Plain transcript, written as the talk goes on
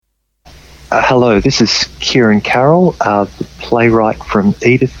Hello, this is Kieran Carroll, the playwright from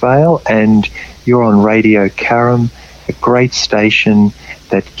Edithvale, and you're on Radio Karam, a great station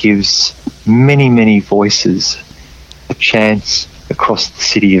that gives many, many voices a chance across the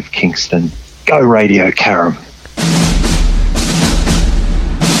city of Kingston. Go Radio Karam.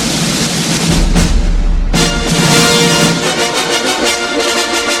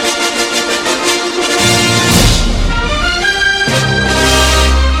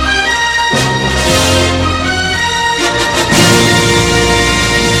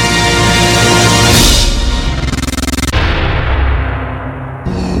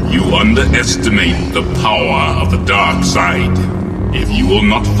 Underestimate the power of the dark side. If you will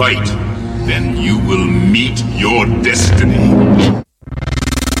not fight, then you will meet your destiny.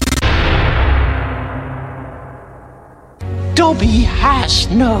 Dobby has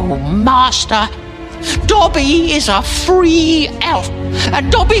no master. Dobby is a free elf,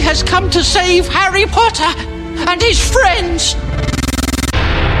 and Dobby has come to save Harry Potter and his friends.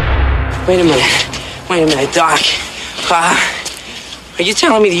 Wait a minute, Doc. Are you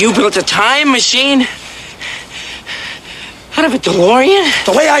telling me that you built a time machine out of a DeLorean?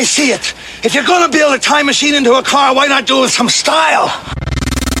 The way I see it, if you're gonna build a time machine into a car, why not do it with some style?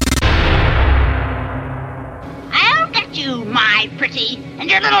 I'll get you, my pretty, and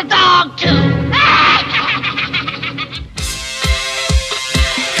your little dog, too.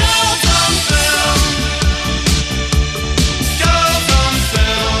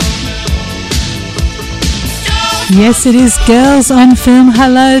 Yes, it is Girls on Film.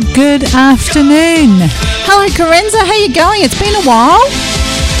 Hello, good afternoon. Hello, Corenza. How you going? It's been a while.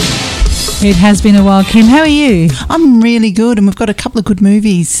 It has been a while, Kim. How are you? I'm really good, and we've got a couple of good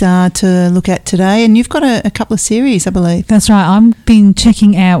movies to look at today, and you've got a couple of series, I believe. That's right. I've been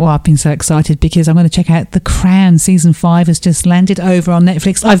checking out, I've been so excited because I'm going to check out The Crown. Season 5 has just landed over on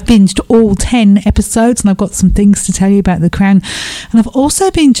Netflix. I've binged all 10 episodes, and I've got some things to tell you about The Crown. And I've also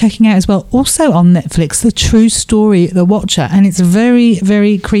been checking out as well, also on Netflix, The True Story, The Watcher, and it's very,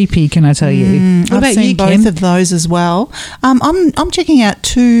 very creepy, can I tell you? What I've about seen you, both Kim? of those as well. I'm checking out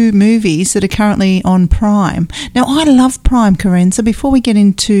 2 movies that are currently on Prime. Now, I love Prime, Corinne. Before we get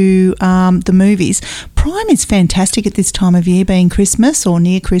into the movies, Prime is fantastic at this time of year, being Christmas or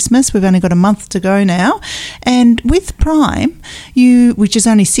near Christmas. We've only got a month to go now. And with Prime, which is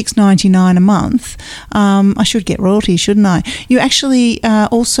only $6.99 a month, I should get royalties, shouldn't I? You actually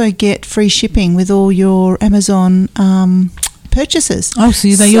also get free shipping with all your Amazon purchases. Oh, so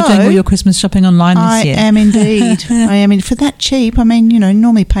you're doing all your Christmas shopping online this year? I am indeed. I am. For that cheap, I mean,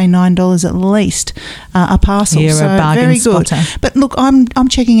 normally pay $9 at least a parcel. You're so a bargain very good. spotter. But look, I'm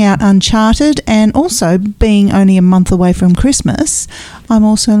checking out Uncharted, and also being only a month away from Christmas, I'm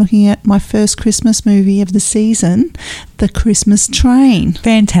also looking at my first Christmas movie of the season, The Christmas Train.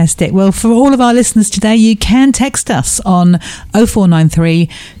 Fantastic. Well, for all of our listeners today, you can text us on 0493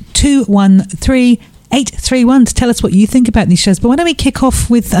 213 831 to tell us what you think about these shows. But why don't we kick off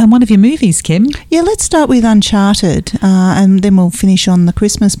with one of your movies, Kim? Yeah, let's start with Uncharted, and then we'll finish on the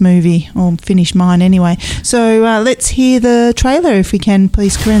Christmas movie, or finish mine anyway. So let's hear the trailer if we can,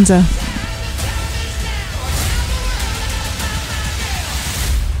 please, Corenza.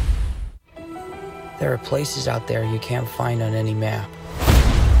 There are places out there you can't find on any map.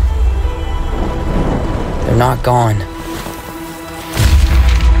 They're not gone.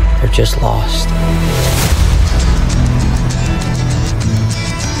 They're just lost.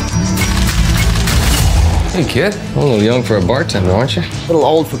 Hey, kid. A little young for a bartender, aren't you? A little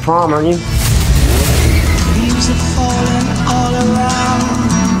old for prom, aren't you? Leaves are falling all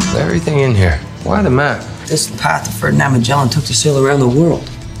around. Everything in here. Why the map? This is the path that Ferdinand Magellan took to sail around the world.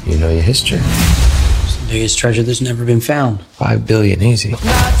 You know your history. It's the biggest treasure that's never been found. 5 billion, easy.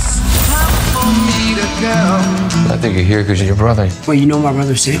 I think you're here because you're your brother. Well, you know my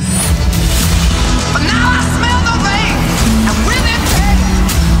brother Sam?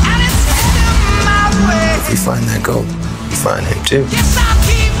 If we find that gold, we find him too.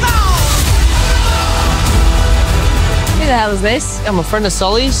 Who the hell is this? I'm a friend of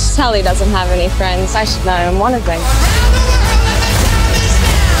Sully's. Sully doesn't have any friends. I should know him, one of them.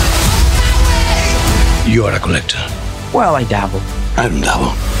 You are a collector. Well, I dabble. I don't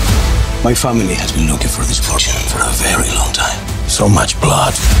dabble. My family has been looking for this fortune for a very long time. So much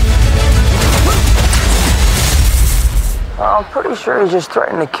blood. I'm pretty sure he's just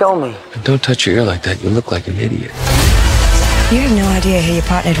threatening to kill me. Don't touch your ear like that. You look like an idiot. You have no idea who you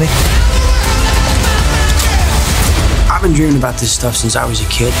partnered with. I've been dreaming about this stuff since I was a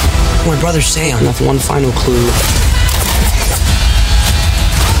kid. My brother Sam left one final clue.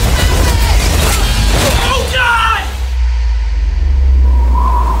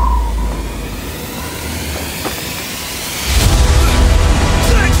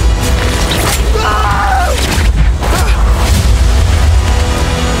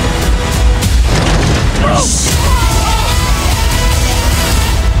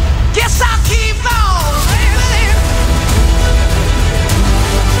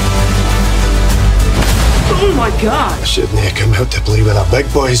 God. I shouldn't have come out to play with the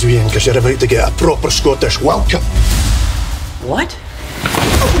big boys, Ian, because you're about to get a proper Scottish welcome. What?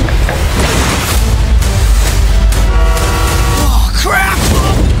 Oh, crap!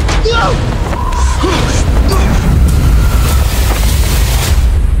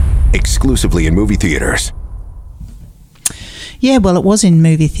 Exclusively in movie theaters. Yeah, well, it was in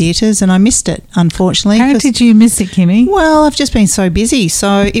movie theatres and I missed it, unfortunately. How did you miss it, Kimmy? Well, I've just been so busy.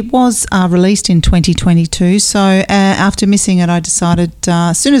 So it was released in 2022. So after missing it, I decided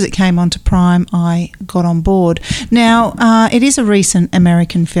as soon as it came onto Prime, I got on board. Now, it is a recent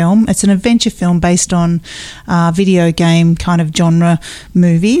American film. It's an adventure film based on video game kind of genre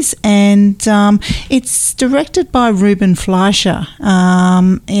movies. And it's directed by Ruben Fleischer.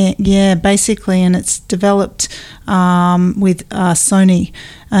 Basically, and it's developed with Sony.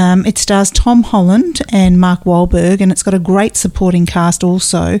 It stars Tom Holland and Mark Wahlberg, and it's got a great supporting cast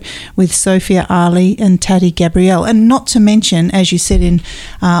also with Sophia Ali and Tati Gabrielle. And not to mention, as you said in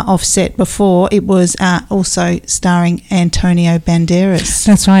Offset before, it was also starring Antonio Banderas.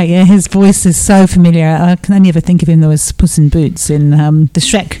 That's right, yeah. His voice is so familiar. I can only ever think of him though as Puss in Boots in the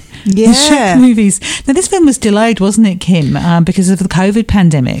Shrek. Yeah. The Shrek movies. Now, this film was delayed, wasn't it, Kim? Because of the COVID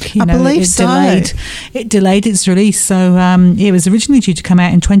pandemic. I believe so. It delayed its release. So it was originally due to come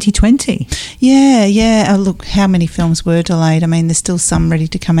out in 2020. Yeah. Look, how many films were delayed? I mean, there's still some ready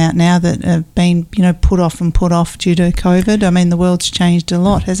to come out now that have been, put off due to COVID. I mean, the world's changed a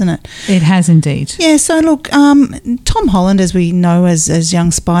lot, hasn't it? It has indeed. Yeah, so look, Tom Holland, as we know as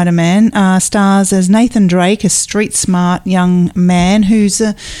young Spider-Man, stars as Nathan Drake, a street-smart young man who's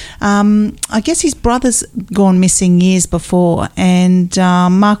I guess his brother's gone missing years before, and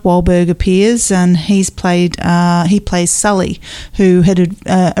Mark Wahlberg appears, and he plays Sully, who had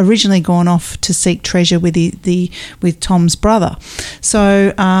originally gone off to seek treasure with Tom's brother,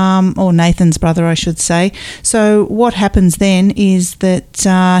 so or Nathan's brother, I should say. So what happens then is that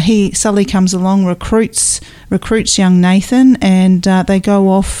Sully comes along, recruits young Nathan, and they go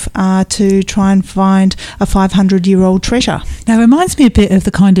off to try and find a 500-year-old treasure. Now, it reminds me a bit of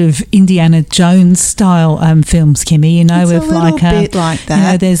the kind of Indiana Jones style films, Kimmy. It's with a bit like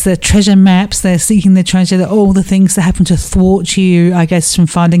that. There's the treasure maps. They're seeking the treasure. All the things that happen to thwart you, I guess, from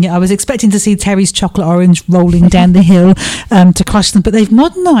finding it. I was expecting to see Terry's chocolate orange rolling down the hill to crush them, but they've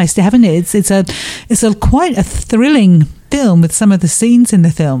modernised it, haven't it? It's a quite a thrilling film with some of the scenes in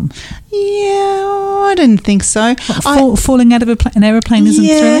the film. Yeah, I didn't think so. Falling out of an aeroplane isn't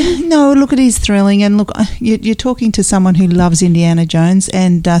thrilling? No, look, it is thrilling. And look, you're talking to someone who loves Indiana Jones,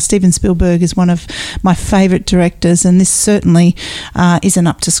 and Steven Spielberg is one of my favourite directors, and this certainly isn't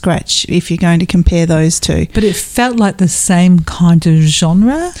up to scratch if you're going to compare those two. But it felt like the same kind of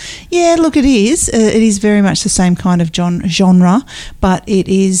genre? Yeah, look, it is. It is very much the same kind of genre, but it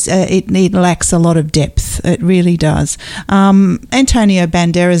is it lacks a lot of depth. It really does. Antonio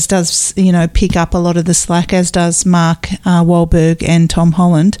Banderas does, pick up a lot of the slack, as does Mark Wahlberg and Tom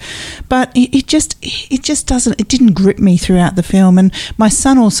Holland, but it just doesn't. It didn't grip me throughout the film. And my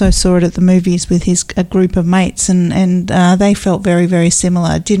son also saw it at the movies with a group of mates, and they felt very, very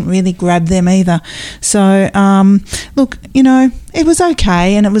similar. It didn't really grab them either. So look, it was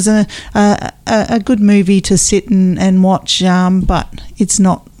okay, and it was a good movie to sit and watch, but it's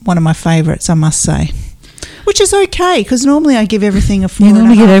not one of my favourites, I must say. Which is okay, because normally I give everything a 4.5 You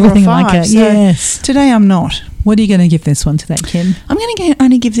normally give everything or a 5, like it, so yes. Today I'm not. What are you going to give this one to that, Kim? I'm going to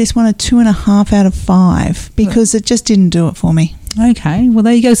only give this one a 2.5 out of 5 because it just didn't do it for me. Okay, well,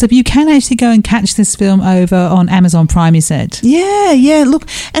 there you go. So you can actually go and catch this film over on Amazon Prime, you said? Yeah. Look,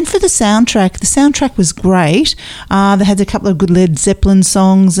 and for the soundtrack was great. They had a couple of good Led Zeppelin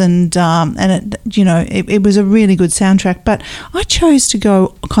songs, and it was a really good soundtrack. But I chose to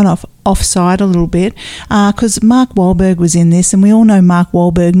go kind of offside a little bit because Mark Wahlberg was in this, and we all know Mark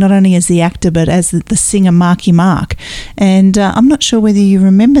Wahlberg not only as the actor but as the singer Marky Mark. And I'm not sure whether you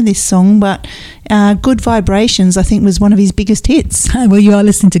remember this song, but Good Vibrations, I think, was one of his biggest hits. Well, you are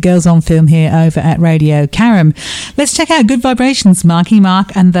listening to Girls on Film here over at Radio Karam. Let's check out Good Vibrations, Marky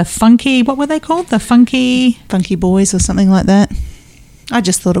Mark and the Funky, what were they called? The Funky Boys or something like that. I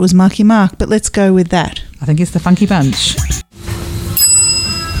just thought it was Marky Mark, but let's go with that. I think it's the Funky Bunch.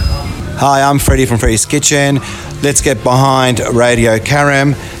 Hi, I'm Freddie from Freddie's Kitchen. Let's get behind Radio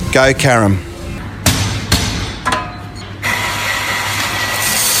Karam. Go Karam.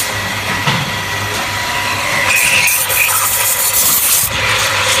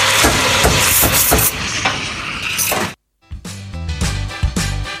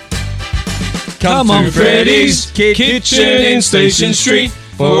 Come on, Freddy's Kitchen in Station Street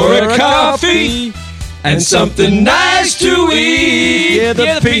for a coffee and something nice to eat. Yeah,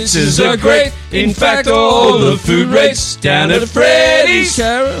 the pizzas are great. In fact, all the food rates down at Freddy's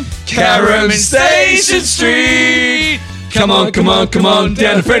Carrum Station Street. Come on, come on, come on,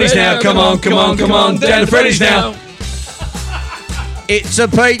 down to Freddy's now. Come on, come on, come on, down to Freddy's now. It's a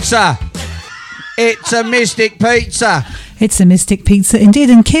pizza. It's a Mystic Pizza. It's a Mystic Pizza indeed.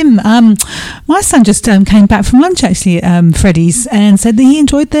 And Kim, my son just came back from lunch actually at Freddy's and said that he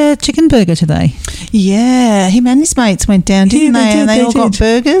enjoyed their chicken burger today. Yeah, him and his mates went down, didn't they? And they all got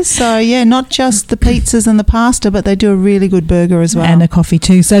burgers. So, yeah, not just the pizzas and the pasta, but they do a really good burger as well. And a coffee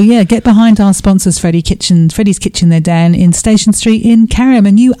too. So, yeah, get behind our sponsors, Freddy's Kitchen. They're down in Station Street in Carrum.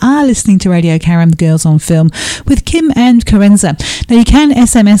 And you are listening to Radio Carrum, the Girls on Film, with Kim and Corenza. Now, you can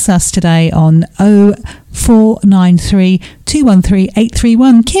SMS us today on 0493 213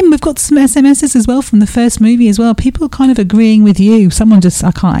 831. Kim, we've got some SMSs as well from the first movie as well. People kind of agreeing with you. Someone just,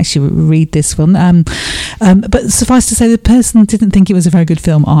 I can't actually read this one. But suffice to say, the person didn't think it was a very good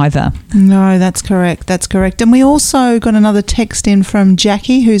film either. No, that's correct. That's correct. And we also got another text in from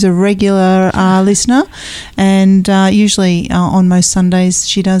Jackie, who's a regular listener. And usually on most Sundays,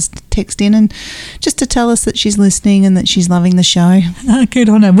 she does text in and just to tell us that she's listening and that she's loving the show. Good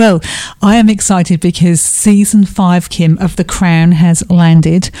on her. Well, I am excited because season 5, Kim, of The Crown has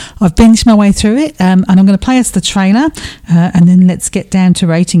landed. I've binged my way through it and I'm going to play us the trailer and then let's get down to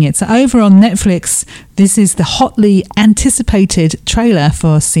rating it. So over on Netflix, this is the hotly anticipated trailer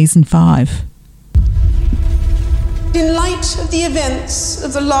for season 5. In light of the events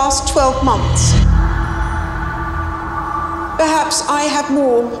of the last 12 months, perhaps I have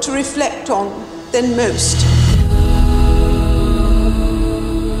more to reflect on than most.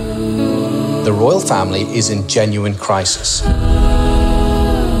 The royal family is in genuine crisis.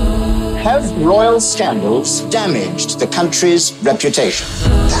 Have royal scandals damaged the country's reputation?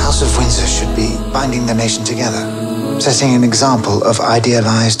 The House of Windsor should be binding the nation together, setting an example of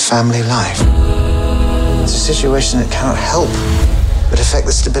idealized family life. It's a situation that cannot help but affect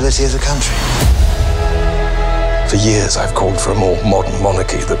the stability of the country. For years, I've called for a more modern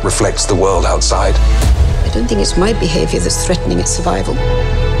monarchy that reflects the world outside. I don't think it's my behaviour that's threatening its survival.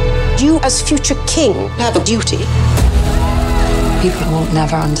 You, as future king, have a duty. People will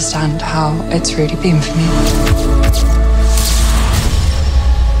never understand how it's really been for me.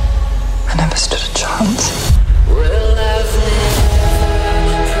 I never stood a chance.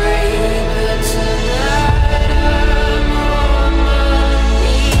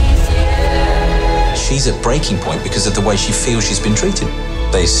 She's at breaking point because of the way she feels she's been treated.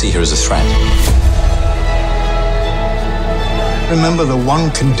 They see her as a threat. Remember the one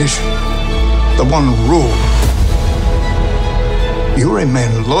condition, the one rule. You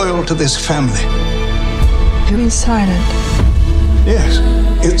remain loyal to this family. You're being silent. Yes,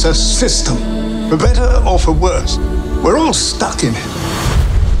 it's a system. For better or for worse. We're all stuck in it.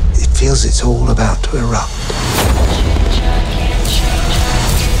 It feels it's all about to erupt.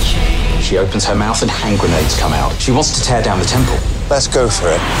 She opens her mouth and hand grenades come out. She wants to tear down the temple. Let's go for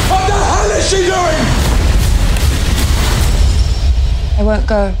it. What the hell is she doing? I won't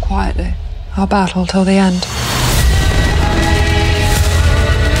go quietly. I'll battle till the end.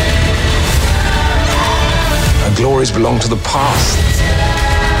 Our glories belong to the past.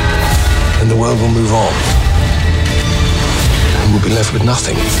 And the world will move on. And we'll be left with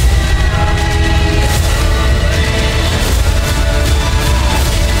nothing.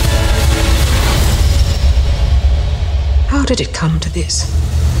 How did it come to this?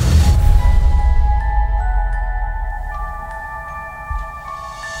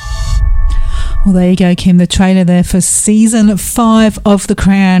 Well, there you go, Kim, the trailer there for season 5 of The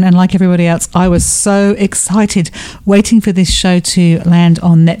Crown. And like everybody else, I was so excited waiting for this show to land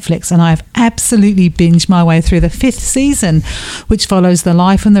on Netflix. And I've absolutely binged my way through the 5th season, which follows the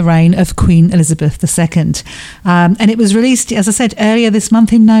life and the reign of Queen Elizabeth II. And it was released, as I said, earlier this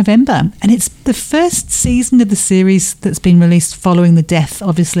month in November. And it's the first season of the series that's been released following the death,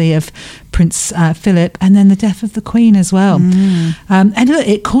 obviously, of Prince Philip and then the death of the Queen as well. And look,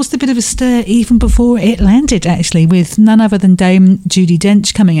 it caused a bit of a stir even before it landed, actually, with none other than Dame Judi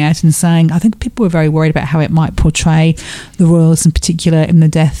Dench coming out and saying, I think people were very worried about how it might portray the royals in particular in the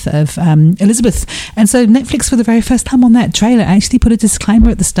death of Elizabeth. And so Netflix, for the very first time on that trailer, actually put a disclaimer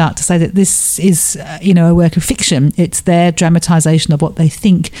at the start to say that this is, a work of fiction. It's their dramatisation of what they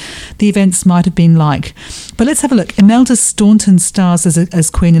think the events might have been like. But let's have a look. Imelda Staunton stars as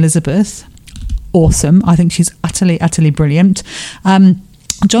Queen Elizabeth. Awesome. I think she's utterly brilliant.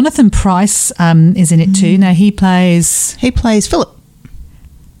 Jonathan Pryce is in it too. Now he plays Philip.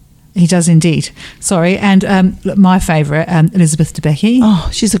 He does indeed. Sorry. And my favourite, Elizabeth Debicki. Oh,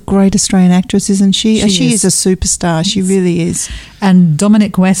 she's a great Australian actress, isn't she? She is a superstar. She really is. And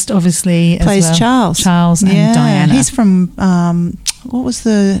Dominic West, obviously, plays as well. Charles and Diana. He's from, what was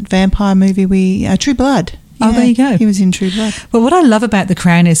the vampire movie True Blood. Oh, there you go. He was in True Blood. Well, what I love about The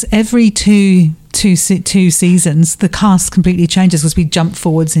Crown is every two seasons, the cast completely changes because we jump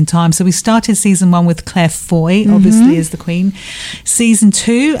forwards in time. So we started season 1 with Claire Foy, obviously, as the Queen. Season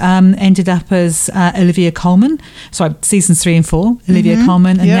 2 ended up as Olivia Colman. Sorry, seasons 3 and 4, Olivia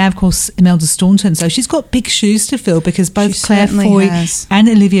Colman. And now, of course, Imelda Staunton. So she's got big shoes to fill because both Claire Foy and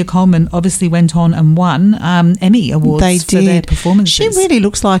Olivia Colman obviously went on and won Emmy Awards for their performances. She really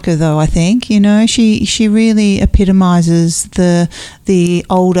looks like her, though, I think. You know, she really epitomises the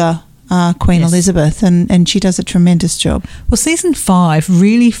older Queen Elizabeth, and she does a tremendous job. Well, season 5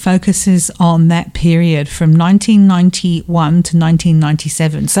 really focuses on that period from 1991 to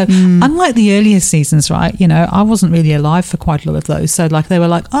 1997. So unlike the earlier seasons, right, you know, I wasn't really alive for quite a lot of those. So like they were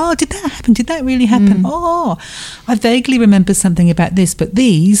like, oh, did that happen? Did that really happen? Oh, I vaguely remember something about this, but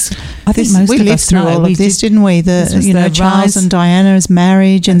these, I think most of us know. We lived through all of this, didn't we? Charles and Diana's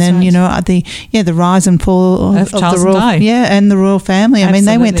marriage, and then the rise and fall of the royal, and the royal family. I mean,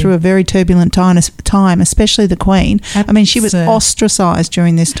 they went through a very turbulent time, especially the Queen. I mean, she was ostracised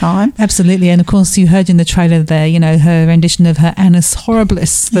during this time. Absolutely. And of course, you heard in the trailer there, you know, her rendition of her Annus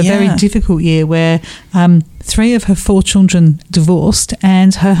Horribilis, the very difficult year where 3 of her 4 children divorced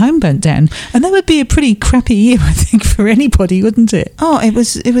and her home burnt down. And that would be a pretty crappy year, I think, for anybody, wouldn't it? Oh, it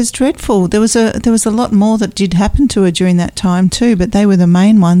was dreadful. There was a lot more that did happen to her during that time too, but they were the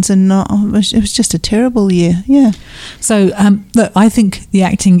main ones, and it was just a terrible year. Yeah. So look, I think the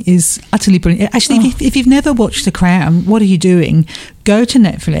acting is utterly brilliant. Actually, if you've never watched The Crown, what are you doing? Go to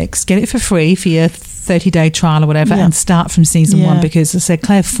Netflix, get it for free for your 30-day trial or whatever, and start from season 1, because as I said,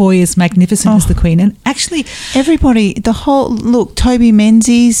 Claire Foy is magnificent as the Queen, and actually everybody, Toby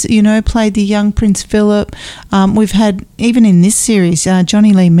Menzies, you know, played the young Prince Philip. We've had, even in this series,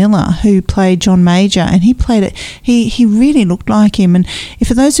 Johnny Lee Miller, who played John Major, and he played it. He really looked like him. And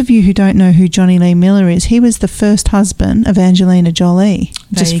for those of you who don't know who Johnny Lee Miller is, he was the first husband of Angelina Jolie.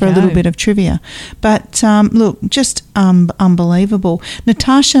 Just for a little bit of trivia. But look, just unbelievable.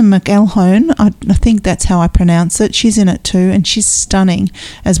 Natasha McElhone, I think that's how I pronounce it. She's in it too, and she's stunning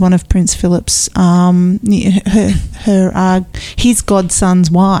as one of Prince Philip's his godson's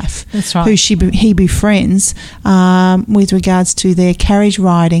wife. That's right. Who he befriends with regards to their carriage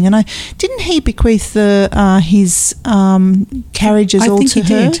riding. And didn't he bequeath his carriages all to her?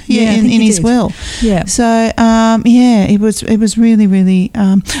 Did. Yeah, in his will. Yeah. So it was really, really.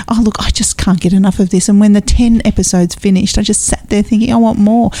 Look, I just can't get enough of this. And when the 10 episodes finished, I just sat there thinking, I want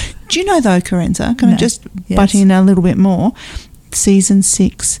more. Do you know though, Carenza? Can I just butt in a little bit more? Season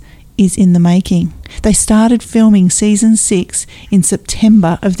 6 is in the making. They started filming season 6 in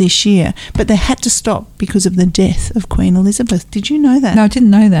September of this year, but they had to stop because of the death of Queen Elizabeth. Did you know that? No, I didn't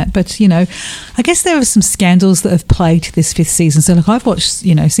know that. But, you know, I guess there are some scandals that have plagued this 5th season. So, look, I've watched,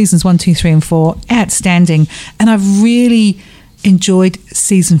 you know, seasons 1, 2, 3 and 4, outstanding, and I've really enjoyed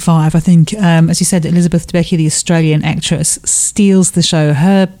season 5. I think, as you said, Elizabeth Debicki, the Australian actress, steals the show.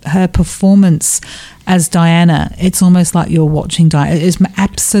 Her performance as Diana, it's almost like you're watching Diana. It is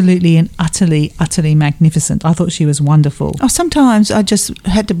absolutely and utterly magnificent. I thought she was wonderful. Oh, sometimes I just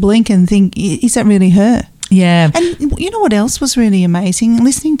had to blink and think, is that really her? Yeah. And you know what else was really amazing?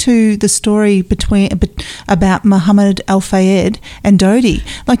 Listening to the story about Mohammed Al Fayed and Dodi,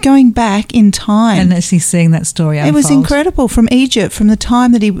 like going back in time. And actually seeing that story unfold. It was incredible, from Egypt, from the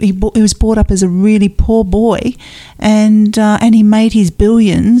time that he was brought up as a really poor boy, and he made his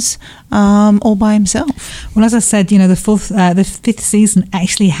billions all by himself. Well, as I said, you know, the 5th season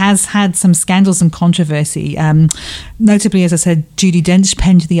actually has had some scandals and controversy. Notably, as I said, Judi Dench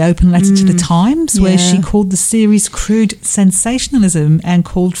penned the open letter to the Times, where she called the series crude sensationalism and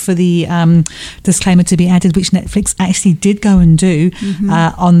called for the disclaimer to be added, which Netflix actually did go and do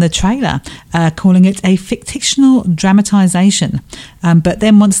on the trailer, calling it a fictional dramatisation. But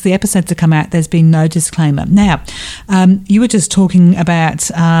then once the episodes have come out, there's been no disclaimer. Now, you were just talking about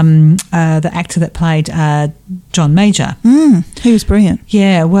the actor that played John Major. He was brilliant.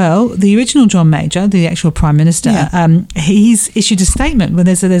 Yeah, well, the original John Major, the actual Prime Minister, he's issued a statement where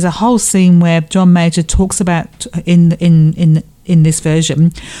there's a whole scene where John Major talks about, in this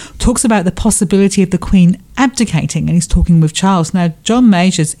version, talks about the possibility of the Queen abdicating, and he's talking with Charles. Now, John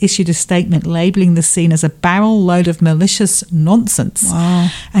Major's issued a statement labelling the scene as a barrel load of malicious nonsense,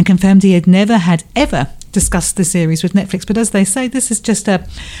 and confirmed he had never had ever discussed the series with Netflix. But as they say, this is just a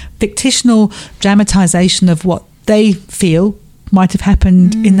fictional dramatisation of what they feel might have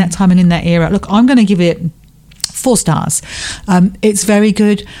happened in that time and in that era. Look, I'm going to give it 4 stars. It's very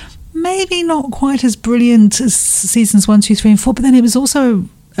good. Maybe not quite as brilliant as seasons 1, 2, 3 and 4, but then it was also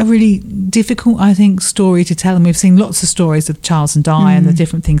a really difficult, I think, story to tell. And we've seen lots of stories of Charles and Di and the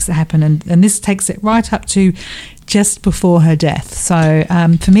different things that happen. And this takes it right up to just before her death. So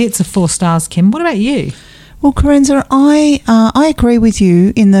for me, it's a 4 stars, Kim. What about you? Well, Corinza, I agree with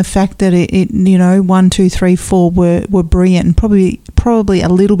you in the fact that it 1, 2, 3, 4 were brilliant and probably a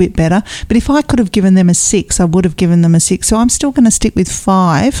little bit better. But if I could have given them a 6, I would have given them a 6. So I'm still going to stick with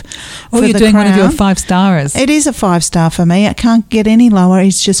 5. Oh, you're doing one of your 5-starers. It is a 5-star for me. I can't get any lower.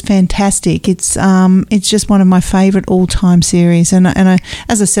 It's just fantastic. It's just one of my favourite all-time series. And I,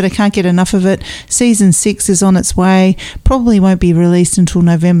 as I said, I can't get enough of it. Season 6 is on its way. Probably won't be released until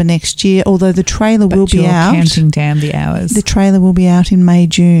November next year, although the trailer will be out. Counting down the hours. The trailer will be out in May,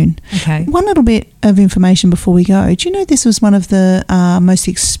 June. Okay. One little bit of information before we go. Do you know this was one of the most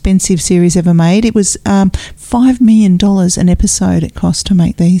expensive series ever made? It was $5 million an episode it cost to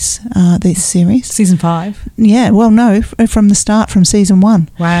make this series. Season 5? Yeah, well, no, from the start, from season 1.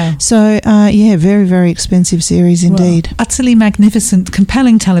 Wow. So, very, very expensive series indeed. Well, utterly magnificent,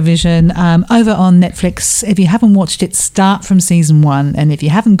 compelling television over on Netflix. If you haven't watched it, start from season 1. And if you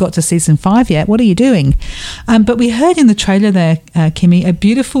haven't got to season 5 yet, what are you doing? But we heard in the trailer there, Kimmy, a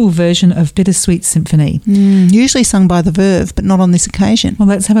beautiful version of Bittersweet Symphony. Usually sung by The Verve, but not on this occasion. Well,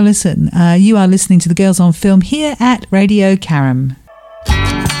 let's have a listen. You are listening to The Girls on Film here at Radio Karam.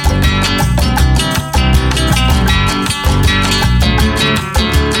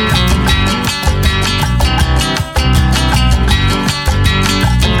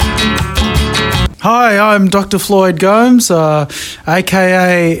 Hi, I'm Dr. Floyd Gomes,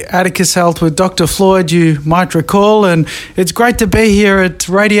 aka Atticus Health with Dr. Floyd, you might recall, and it's great to be here at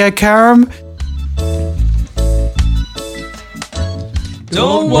Radio Karam.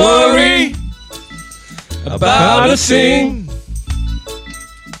 Don't worry about a thing,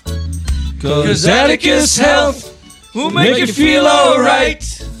 'cause Atticus Health will make you feel alright.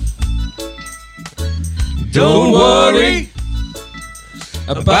 Don't worry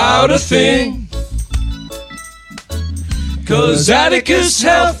about a thing, 'cause Atticus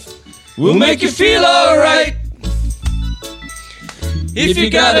Health will make you feel alright. If you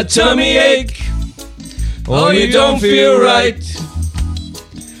got a tummy ache, or you don't feel right,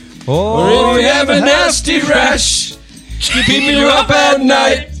 or if you have a nasty rash keeping you up at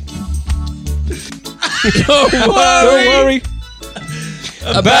night, don't worry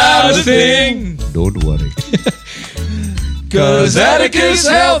about a thing. Don't worry. 'Cause Atticus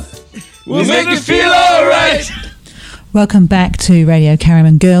Health will make you feel alright. Welcome back to Radio Karam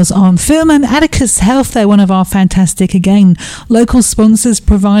and Girls on Film and Atticus Health. They're one of our fantastic, again, local sponsors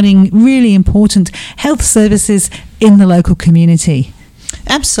providing really important health services in the local community.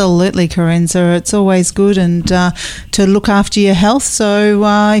 Absolutely, Corinza. It's always good and to look after your health. So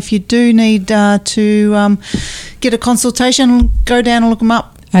if you do need to get a consultation, go down and look them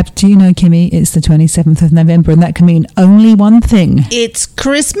up. Do you know, Kimmy, it's the 27th of November and that can mean only one thing. It's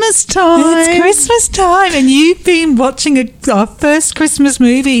Christmas time. It's Christmas time and you've been watching our first Christmas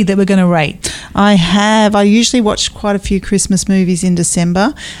movie that we're going to rate. I have. I usually watch quite a few Christmas movies in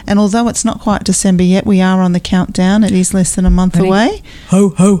December, and although it's not quite December yet, we are on the countdown. It is less than a month away.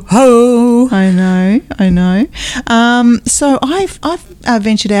 Ho, ho, ho. I know. So I've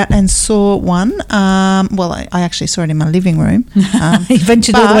ventured out and saw one. Well, I actually saw it in my living room. You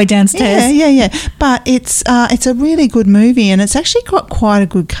ventured all the way downstairs. Yeah. But it's a really good movie, and it's actually got quite a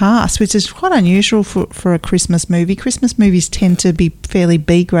good cast, which is quite unusual for a Christmas movie. Christmas movies tend to be fairly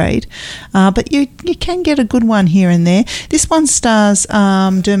B grade, but you can get a good one here and there. This one stars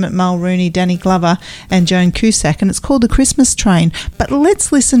Dermot Mulroney, Danny Glover, and Joan Cusack, and it's called The Christmas Train. But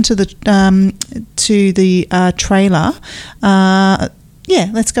let's listen to the trailer.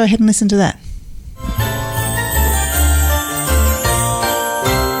 Let's go ahead and listen to that.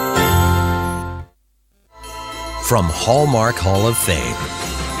 From Hallmark Hall of Fame.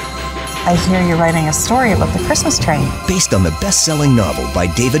 I hear you're writing a story about the Christmas train. Based on the best-selling novel by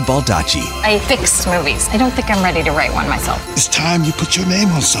David Baldacci. I fix movies. I don't think I'm ready to write one myself. It's time you put your name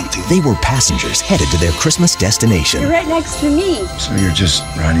on something. They were passengers headed to their Christmas destination. You're right next to me. So you're just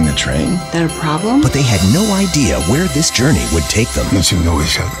riding a train? That a problem? But they had no idea where this journey would take them. Don't you know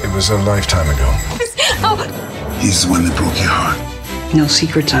each other? It was a lifetime ago. He's the one that broke your heart. No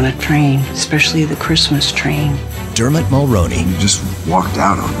secrets on a train, especially the Christmas train. Dermot Mulroney. You just walked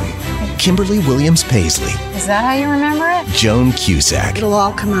out on me. Kimberly Williams Paisley. Is that how you remember it? Joan Cusack. It'll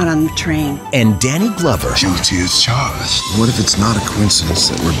all come out on the train. And Danny Glover. Guilty as charged. What if it's not a coincidence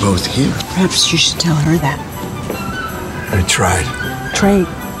that we're both here? Perhaps you should tell her that. I tried. Try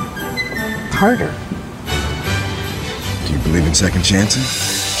harder. Do you believe in second chances?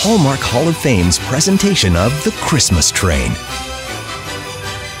 Hallmark Hall of Fame's presentation of The Christmas Train.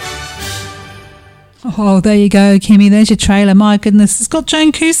 Oh, there you go, Kimmy. There's your trailer. My goodness, it's got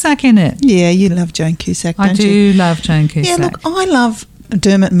Joan Cusack in it. Yeah, you love Joan Cusack, don't you? I do love Joan Cusack. Yeah, look, I love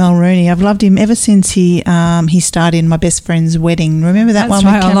Dermot Mulroney. I've loved him ever since he starred in My Best Friend's Wedding. Remember that That's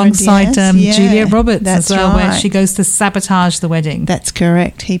one? Right, with alongside Diaz? Julia Roberts that's as well, right. where she goes to sabotage the wedding. That's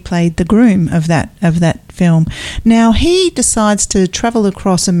correct. He played the groom of that film. Now he decides to travel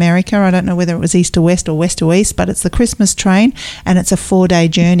across America. I don't know whether it was east to west or west to east, but it's the Christmas train, and it's a 4-day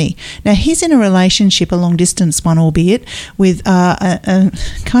journey. Now he's in a relationship, a long distance one, albeit, with a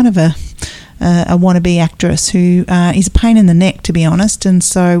kind of a wannabe actress who is a pain in the neck, to be honest, and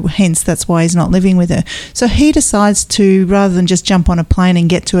so hence that's why he's not living with her. So he decides to, rather than just jump on a plane and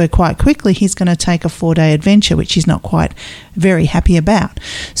get to her quite quickly, he's going to take a 4-day adventure, which he's not quite very happy about.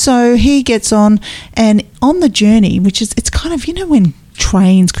 So he gets on, and on the journey, which is, it's kind of, you know, when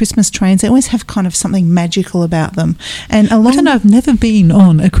Christmas trains, they always have kind of something magical about them. And I don't know, I've never been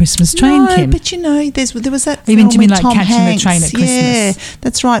on a Christmas train, no, Kim. but you know, there was that Even film do you mean with like Tom catching Hanks. the train at Christmas? Yeah,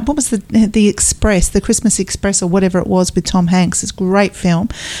 that's right. What was the Express, the Christmas Express, or whatever it was, with Tom Hanks? It's a great film.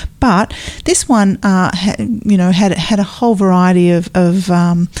 But this one, had a whole variety of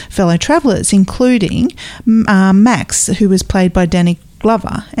fellow travellers, including Max, who was played by Danny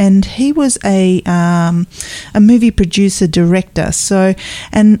Glover, and he was a movie producer director. So,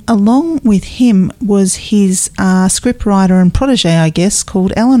 and along with him was his scriptwriter and protege, I guess,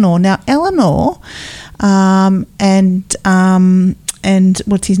 called Eleanor. Now, Eleanor and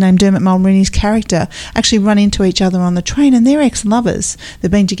what's his name, Dermot Mulroney's character, actually run into each other on the train, and they're ex-lovers.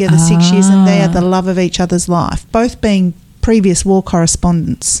 They've been together 6 years, and they are the love of each other's life, both being previous war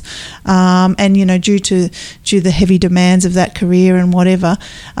correspondents, and you know, due to the heavy demands of that career and whatever,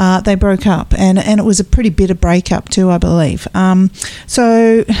 they broke up, and it was a pretty bitter breakup too, I believe.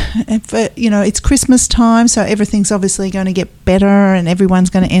 So you know, it's Christmas time, so everything's obviously going to get better, and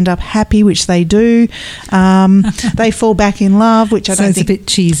everyone's going to end up happy, which they do. They fall back in love, which I don't think, it's a bit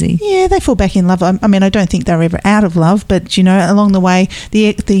cheesy. Yeah, they fall back in love. I mean, I don't think they're ever out of love, but you know, along the way,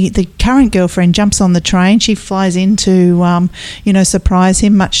 the current girlfriend jumps on the train. She flies into surprise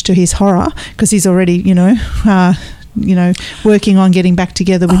him, much to his horror, because he's already, working on getting back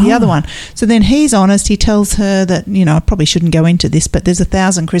together with the other one. So then he's honest. He tells her that, you know, I probably shouldn't go into this, but there's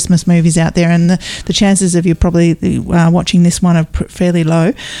 1,000 Christmas movies out there, and the chances of you probably watching this one are fairly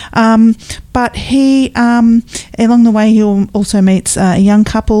low. But he, along the way, he also meets a young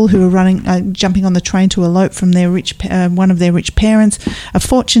couple who are jumping on the train to elope from their one of their rich parents, a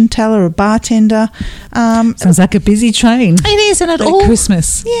fortune teller, a bartender. Sounds like a busy train. It is, and all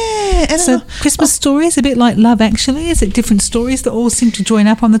Christmas. Yeah. And so Christmas stories, a bit like Love Actually. Is it different stories that all seem to join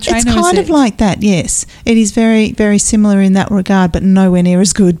up on the train? It's kind of like that, yes. It is very, very similar in that regard, but nowhere near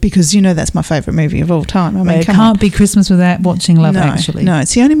as good, because, you know, that's my favourite movie of all time. I mean, it can't be Christmas without watching Love Actually. No,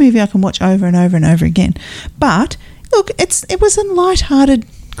 it's the only movie I can watch over and over and over again. But look, it was a light-hearted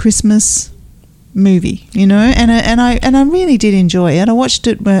Christmas movie, you know, and I really did enjoy it. I watched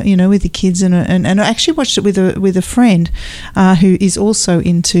it, with the kids, and I actually watched it with a friend who is also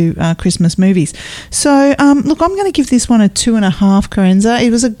into Christmas movies. So look, I'm going to give this one a 2.5, Carenza. It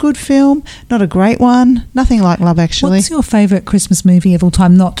was a good film, not a great one, nothing like Love Actually. What's your favourite Christmas movie of all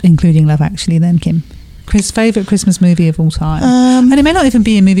time, not including Love Actually, then, Kim? Favourite Christmas movie of all time? And it may not even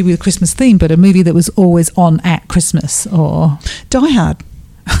be a movie with a Christmas theme, but a movie that was always on at Christmas, or Die Hard.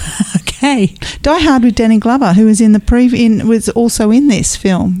 Okay. Die Hard with Danny Glover, who was was also in this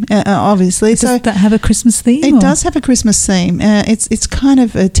film, obviously. Does that have a Christmas theme? It does have a Christmas theme. It's kind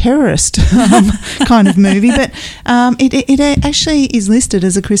of a terrorist kind of movie, but it actually is listed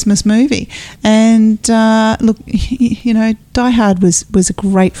as a Christmas movie. And look, you know, Die Hard was a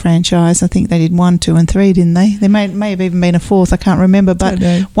great franchise. I think they did 1, 2, and 3, didn't they? There may have even been a 4th. I can't remember, but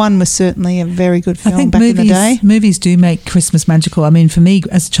 1 was certainly a very good film back in the day. Movies do make Christmas magical. I mean, for me,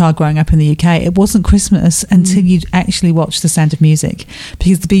 as a child growing up in the UK, it wasn't Christmas until you'd actually watch The Sound of Music,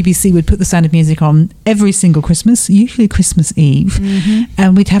 because the BBC would put The Sound of Music on every single Christmas, usually Christmas Eve,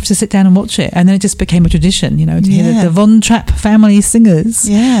 and we'd have to sit down and watch it, and then it just became a tradition, you know, to hear the Von Trapp family singers.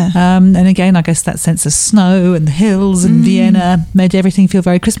 Yeah. And again, I guess that sense of snow and the hills and Vienna Vienna made everything feel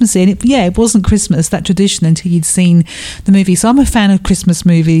very Christmassy. And it wasn't Christmas, that tradition, until you'd seen the movie. So I'm a fan of Christmas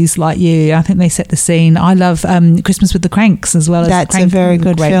movies like you. I think they set the scene. I love Christmas with the Cranks as well. That's a very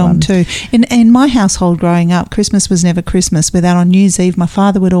good film too. In my household growing up, Christmas was never Christmas without on New Year's Eve. My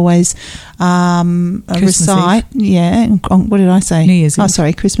father would always recite. Eve. Yeah, what did I say? New Year's Eve. Oh,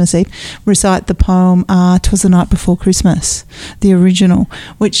 sorry, Christmas Eve. Recite the poem "'Twas the Night Before Christmas," the original,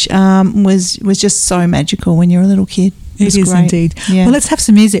 which was just so magical when you're a little kid. It is great. Indeed. Yeah. Well, let's have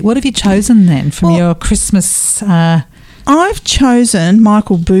some music. What have you chosen then from your Christmas? I've chosen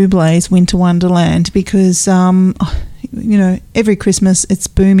Michael Bublé's Winter Wonderland because, every Christmas it's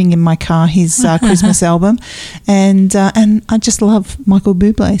booming in my car, his Christmas album. And I just love Michael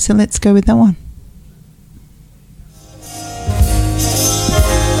Bublé. So let's go with that one.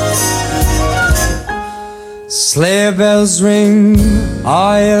 Sleigh bells ring,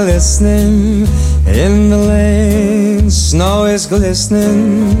 are you listening? In the lane, snow is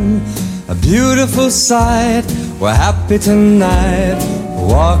glistening. A beautiful sight, we're happy tonight,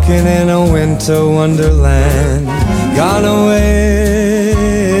 walking in a winter wonderland. Gone away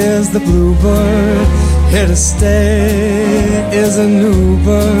is the bluebird, here to stay is a new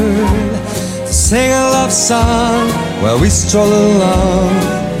bird. To sing a love song while we stroll along,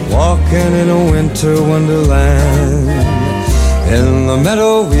 walking in a winter wonderland. In the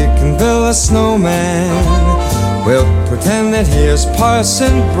meadow we can build a snowman. We'll pretend that here's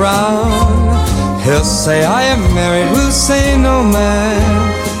Parson Brown. He'll say I am married, we'll say no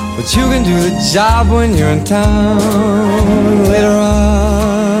man, but you can do the job when you're in town. Later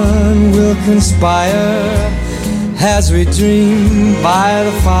on we'll conspire as we dream by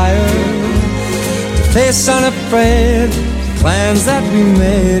the fire, to face unafraid the plans that we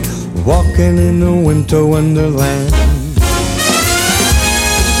made, walking in a winter wonderland.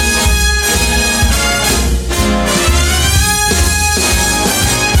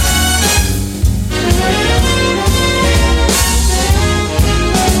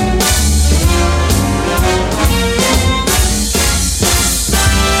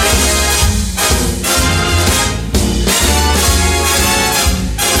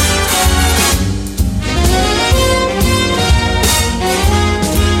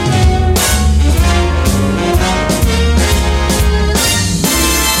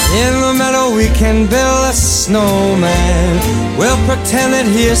 Can build a snowman. We'll pretend that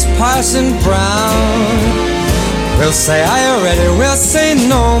here's Parson Brown. We'll say, are you ready? We'll say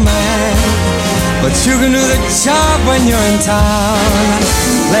no man, but you can do the job when you're in town.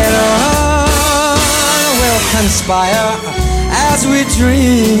 Later on we'll conspire as we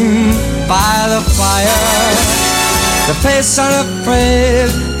dream by the fire, to face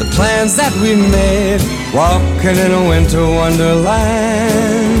unafraid the plans that we made, walking in a winter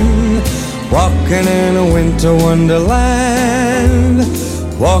wonderland. Walking in a winter wonderland,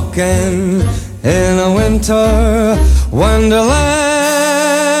 walking in a winter wonderland.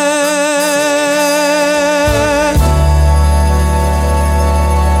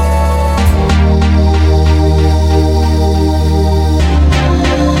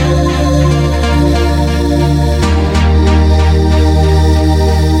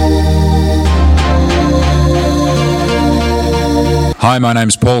 Hi, my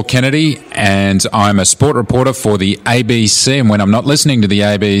name's Paul Kennedy and I'm a sport reporter for the ABC, and when I'm not listening to the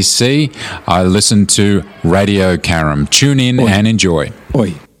ABC, I listen to Radio Karam. Tune in and enjoy.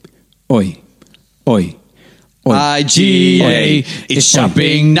 Oi, oi, oi. IGA is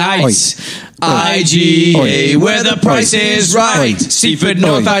shopping nights. IGA, where the price is right. Seaford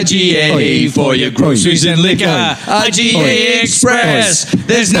North IGA for your groceries and liquor. IGA Express,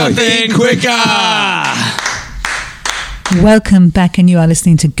 there's nothing quicker. Welcome back, and you are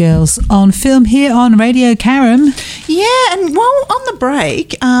listening to Girls on Film here on Radio Karam. Yeah, and while on the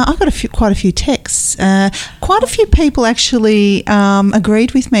break, I got quite a few texts. Quite a few people actually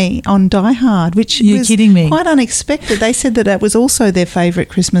agreed with me on Die Hard, which was kidding me. Quite unexpected. They said that was also their favourite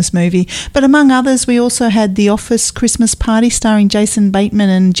Christmas movie. But among others, we also had The Office Christmas Party starring Jason Bateman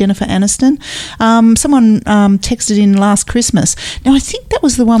and Jennifer Aniston. Someone texted in Last Christmas. Now, I think that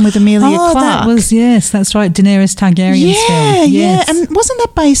was the one with Emilia Clarke. That was, yes, that's right, Daenerys Targaryen. Yeah, yes. And wasn't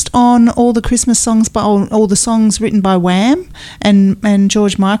that based on all the Christmas songs, by all the songs written by Wham and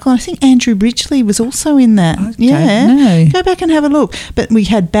George Michael? And I think Andrew Ridgeley was also in that. Go back and have a look. But we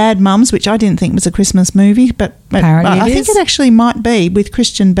had Bad Mums, which I didn't think was a Christmas movie, but I think it actually might be, with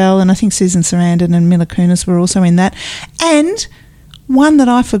Christian Bell, and I think Susan Sarandon and Mila Kunis were also in that. And one that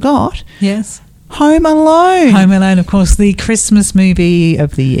I forgot. Yes. Home Alone. Home Alone, of course, the Christmas movie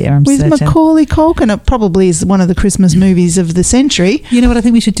of the year, I'm With certain. Macaulay Culkin. It probably is one of the Christmas movies of the century. You know what I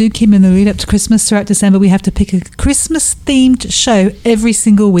think we should do, Kim, in the lead up to Christmas throughout December? We have to pick a Christmas-themed show every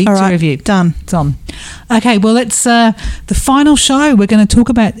single week to review. Done. It's on. Okay, well, it's the final show we're going to talk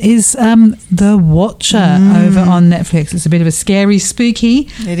about is The Watcher over on Netflix. It's a bit of a scary, spooky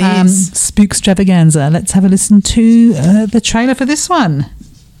spook extravaganza. Let's have a listen to the trailer for this one.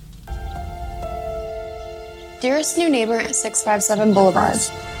 Dearest new neighbor at 657 Boulevard.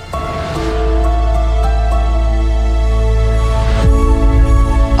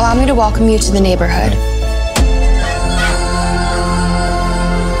 Allow me to welcome you to the neighborhood.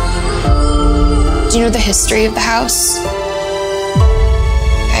 Do you know the history of the house?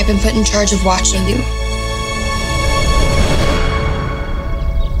 I've been put in charge of watching you.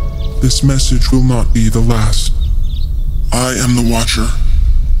 This message will not be the last. I am the Watcher.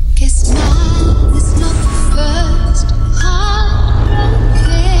 It's not the first heartbroken.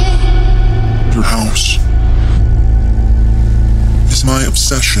 Your house is my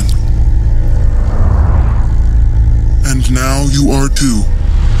obsession. And now you are too.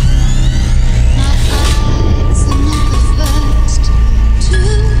 My eyes are not the first to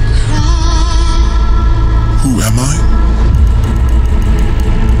cry. Who am I?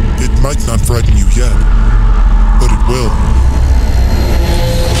 It might not frighten you yet, but it will.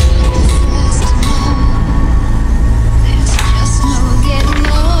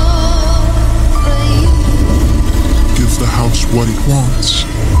 Give the house what it wants.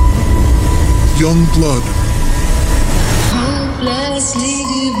 Young blood. Hopelessly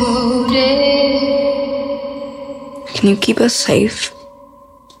devoted. Can you keep us safe?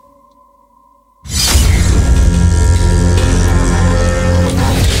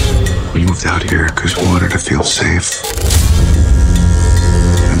 We moved out here because we wanted to feel safe.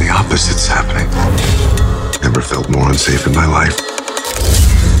 And the opposite's happening. Never felt more unsafe in my life.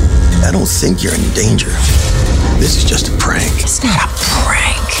 I don't think you're in danger. This is just a prank. It's not a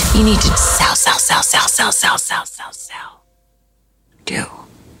prank. You need to sell. Do.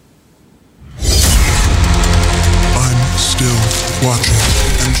 I'm still watching,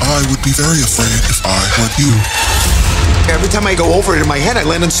 and I would be very afraid if I were you. Every time I go over it in my head, I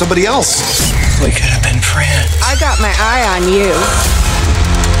land on somebody else. We could have been friends. I got my eye on you.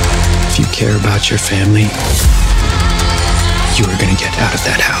 If you care about your family, you are going to get out of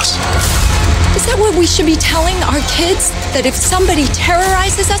that house. Is that what we should be telling our kids? That if somebody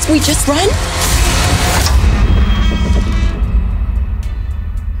terrorizes us, we just run?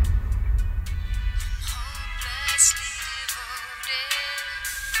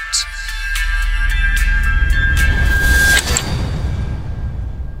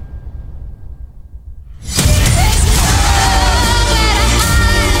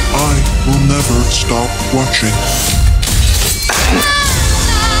 I will never stop watching.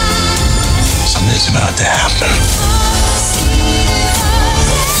 Something's about to happen.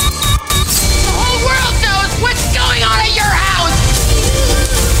 The whole world knows what's going on at your house.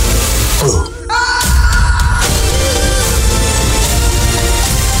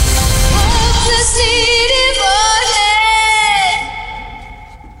 Hopelessly devoted.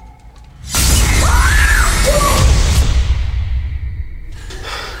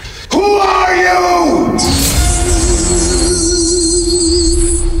 Who are you?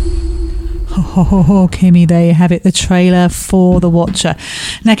 Oh, Kimmy, there you have it, the trailer for The Watcher.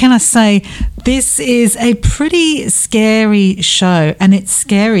 Now, can I say, this is a pretty scary show, and it's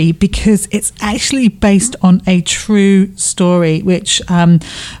scary because it's actually based on a true story, which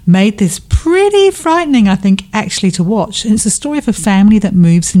made this pretty frightening, I think, actually to watch. And it's a story of a family that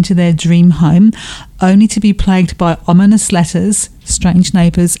moves into their dream home only to be plagued by ominous letters, strange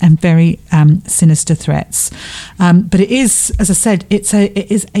neighbours, and very sinister threats. But it is, as I said, it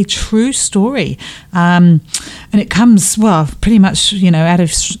is a true story, and it comes, well, pretty much, out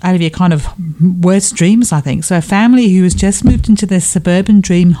of your kind of worst dreams, I think. So a family who has just moved into their suburban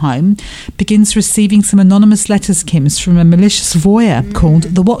dream home begins receiving some anonymous letters, Kims, from a malicious voyeur called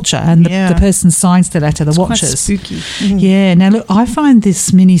The Watcher, and the person signs the letter, The Watchers. Quite spooky. Yeah. Now, look, I find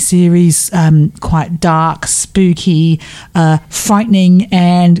this mini-series quite dark, spooky, frightening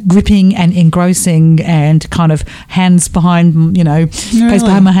and gripping and engrossing, and kind of hands behind, face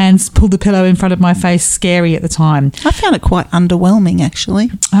behind my hands, pull the pillow in front of my face, scary at the time. I found it quite underwhelming,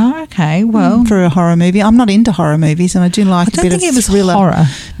 actually. Oh, okay. Well, for a horror movie, I'm not into horror movies, and I do like a bit of thriller, horror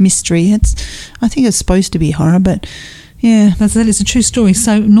mystery. I think it's supposed to be horror, but yeah, it's a true story.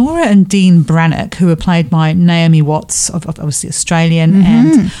 So Nora and Dean Brannock, who are played by Naomi Watts, obviously Australian,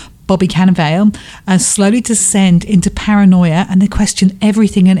 and Bobby Cannavale, slowly descend into paranoia, and they question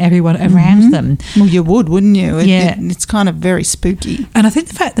everything and everyone around them. Well, you would, wouldn't you? Yeah. It's kind of very spooky. And I think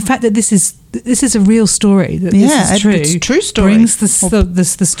the fact that this is a real story, that this is true, it's a true story, brings the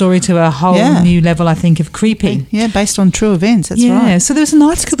story to a whole new level, I think, of creepy. Yeah, based on true events. That's right. Yeah. So there was an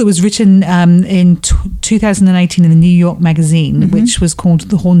article that was written in 2018 in the New York Magazine, which was called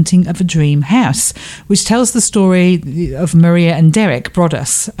 "The Haunting of a Dream House," which tells the story of Maria and Derek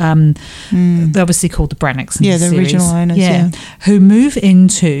Broaddus. They're obviously called the Brannocks. In the original owners. Yeah, who move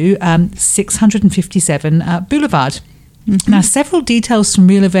into 657 Boulevard. Now, several details from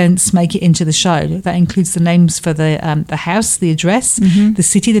real events make it into the show. That includes the names for the house, the address, the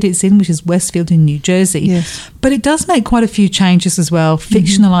city that it's in, which is Westfield in New Jersey. Yes. But it does make quite a few changes as well,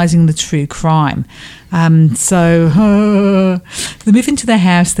 fictionalising the true crime. So they move into their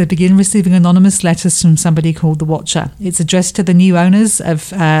house. They begin receiving anonymous letters from somebody called the Watcher. It's addressed to the new owners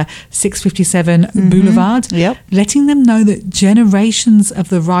of 657 Boulevard, letting them know that generations of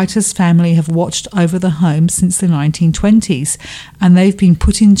the writer's family have watched over the home since the 1920s, and they've been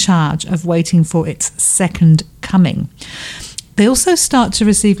put in charge of waiting for its second coming. They also start to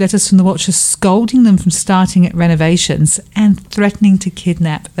receive letters from the Watcher scolding them from starting at renovations and threatening to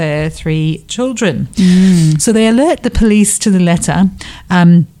kidnap their 3 children. So they alert the police to the letter.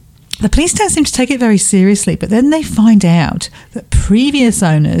 The police don't seem to take it very seriously, but then they find out that previous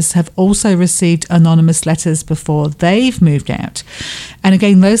owners have also received anonymous letters before they've moved out. And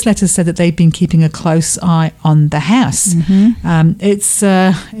again, those letters said that they've been keeping a close eye on the house. There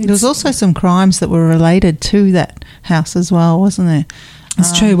was also some crimes that were related to that house as well, wasn't there?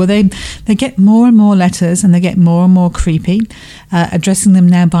 It's true. Well, they get more and more letters, and they get more and more creepy, addressing them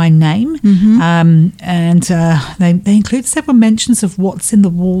now by name. And they include several mentions of what's in the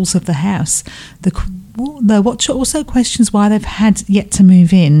walls of the house. The Watcher also questions why they've had yet to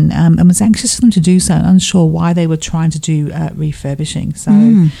move in, and was anxious for them to do so, and unsure why they were trying to do refurbishing.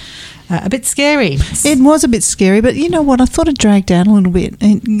 So a bit scary. It was a bit scary, but you know what? I thought it dragged out a little bit.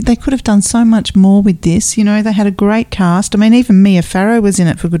 They could have done so much more with this. You know, they had a great cast. I mean, even Mia Farrow was in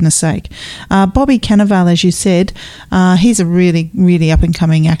it, for goodness sake. Bobby Cannavale, as you said, he's a really, really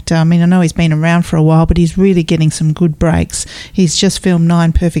up-and-coming actor. I mean, I know he's been around for a while, but he's really getting some good breaks. He's just filmed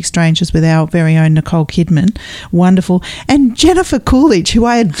 9 Perfect Strangers with our very own Nicole Kidman. Wonderful. And Jennifer Coolidge, who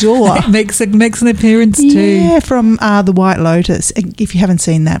I adore. makes an appearance too. Yeah, from The White Lotus. If you haven't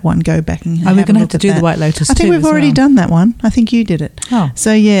seen that one, go back and we're going to have to do The White Lotus too. I think we've already done that one. I think you did it. Oh.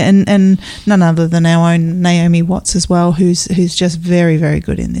 So yeah, and none other than our own Naomi Watts as well, who's just very, very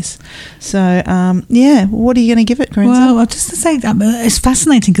good in this. So yeah, what are you going to give it, Corinza? Well, just to say, it's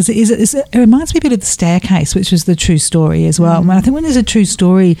fascinating because it reminds me a bit of The Staircase, which was the true story as well. I think when there's a true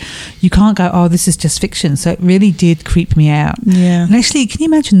story, you can't go, oh, this is just fiction. So it really did creep me out. Yeah. And actually, can you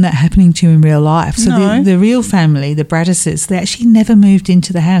imagine that happening to you in real life? So No. the real family, the Bradduses, they actually never moved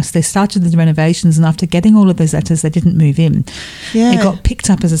into the house. They started the renovations, and after getting all of those letters, they didn't move in. Yeah. It got picked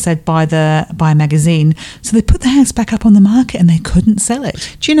up, as I said, by a magazine. So they put the house back up on the market, and they couldn't sell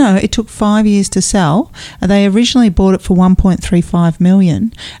it. Do you know it took 5 years to sell? They originally bought it for $1.35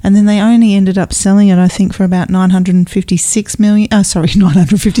 million, and then they only ended up selling it, I think, for about $956 million. Sorry,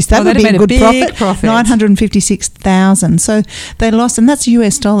 $950. That would be a good profit. $956,000. So they lost, and that's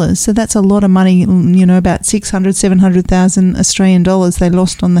US dollars. So that's a lot of money. You know, about 700,000 Australian dollars they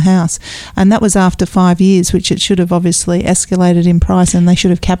lost on the house, and that was after 5 years, which it should have obviously escalated in price, and they should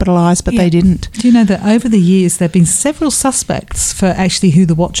have capitalised, but they didn't. Do you know that over the years there have been several suspects for actually who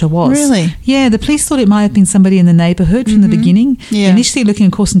the Watcher was? Really? Yeah, the police thought it might have been somebody in the neighbourhood from the beginning. Yeah. Initially looking,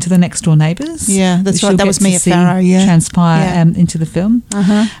 of course, into the next door neighbours. Yeah, that's which right. you'll That get was to Mia see Farrow, yeah. transpire into the film.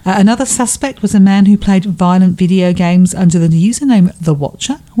 Uh-huh. Another suspect was a man who played violent video games under the username The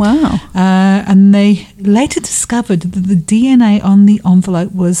Watcher. Wow. And they later discovered that the DNA on the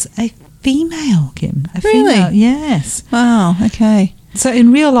envelope was a female, Kim. A Really? female, yes. Wow, okay. So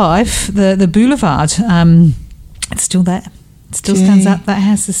in real life, the Boulevard, it's still there. It still stands up. That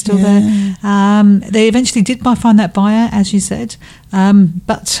house is still there. They eventually did find that buyer, as you said,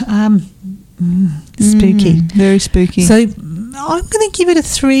 but spooky. Very spooky. So I'm going to give it a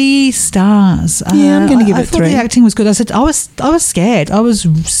 3 stars. Yeah, I'm going to give I it thought 3. the acting was good. I said I was scared. I was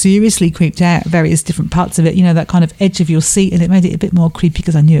seriously creeped out. Various different parts of it. You know, that kind of edge of your seat, and it made it a bit more creepy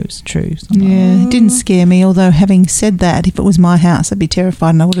because I knew it was true. So Yeah, it didn't scare me. Although having said that, if it was my house, I'd be terrified,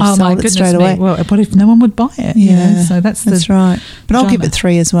 and I would have sold it straight away. Well, what if no one would buy it? Yeah, you know? So that's right. But I'll give drama. it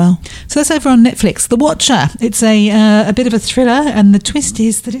 3 as well. So that's over on Netflix. The Watcher. It's a bit of a thriller, and the twist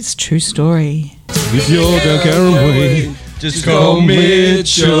is that it's a true story. If you're the Caraway, just call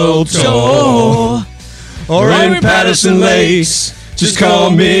Mitchell Tor. Or in Patterson Lakes, just call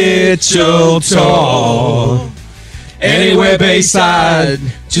Mitchell Tall. Anywhere Bayside,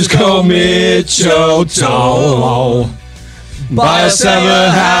 just call Mitchell Tall. Buy or sell a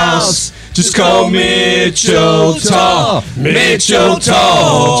house, just call Mitchell Tall. Mitchell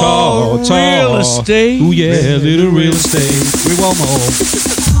Tall. Real estate. Ooh yeah, little real estate. We want more.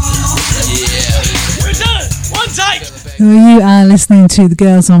 We're done. One take. You are listening to The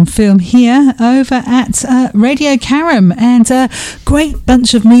Girls on Film here over at Radio Karam, and a great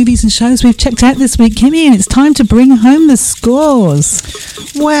bunch of movies and shows we've checked out this week, Kimmy, and it's time to bring home the scores.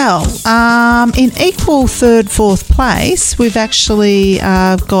 Well, in equal third, fourth place, we've actually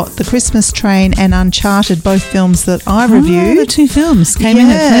got The Christmas Train and Uncharted, both films that I reviewed. The two films came in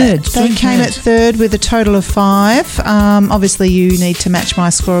at third. They came at third with a total of 5. Obviously, you need to match my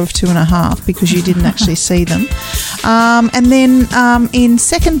score of 2.5 because you didn't actually see them. And then in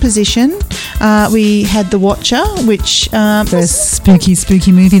second position, we had The Watcher, which... the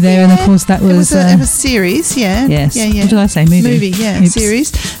spooky movie there, and of course that was... It was a series, yeah. Yes. Yeah. What did I say? Movie, Oops.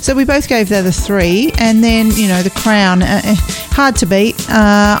 Series. So we both gave that a 3, and then, The Crown, hard to beat.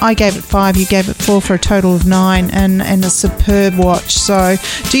 I gave it 5, you gave it 4 for a total of 9, and a superb watch. So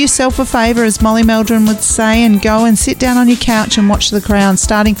do yourself a favour, as Molly Meldrum would say, and go and sit down on your couch and watch The Crown,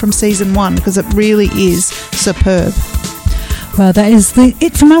 starting from season 1, because it really is superb. Well, that is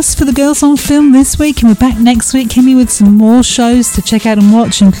it from us for The Girls on Film this week, and we're back next week, Kimmy, with some more shows to check out and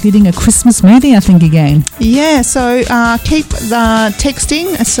watch, including a Christmas movie, I think, again. Yeah, so keep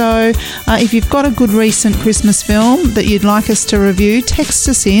texting. So if you've got a good recent Christmas film that you'd like us to review, text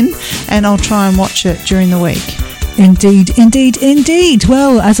us in, and I'll try and watch it during the week. Indeed.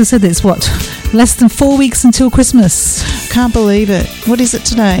 Well, as I said, it's less than 4 weeks until Christmas. Can't believe it. What is it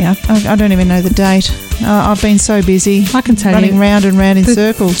today? I don't even know the date. I've been so busy. I can tell running round and round in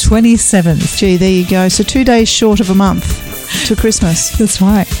circles. 27th. Gee, there you go. So 2 days short of a month to Christmas. That's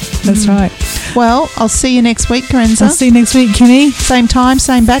right. Well, I'll see you next week, Karenza. I'll see you next week, Kimmy. Same time,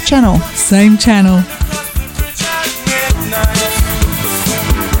 same bat channel. Same channel.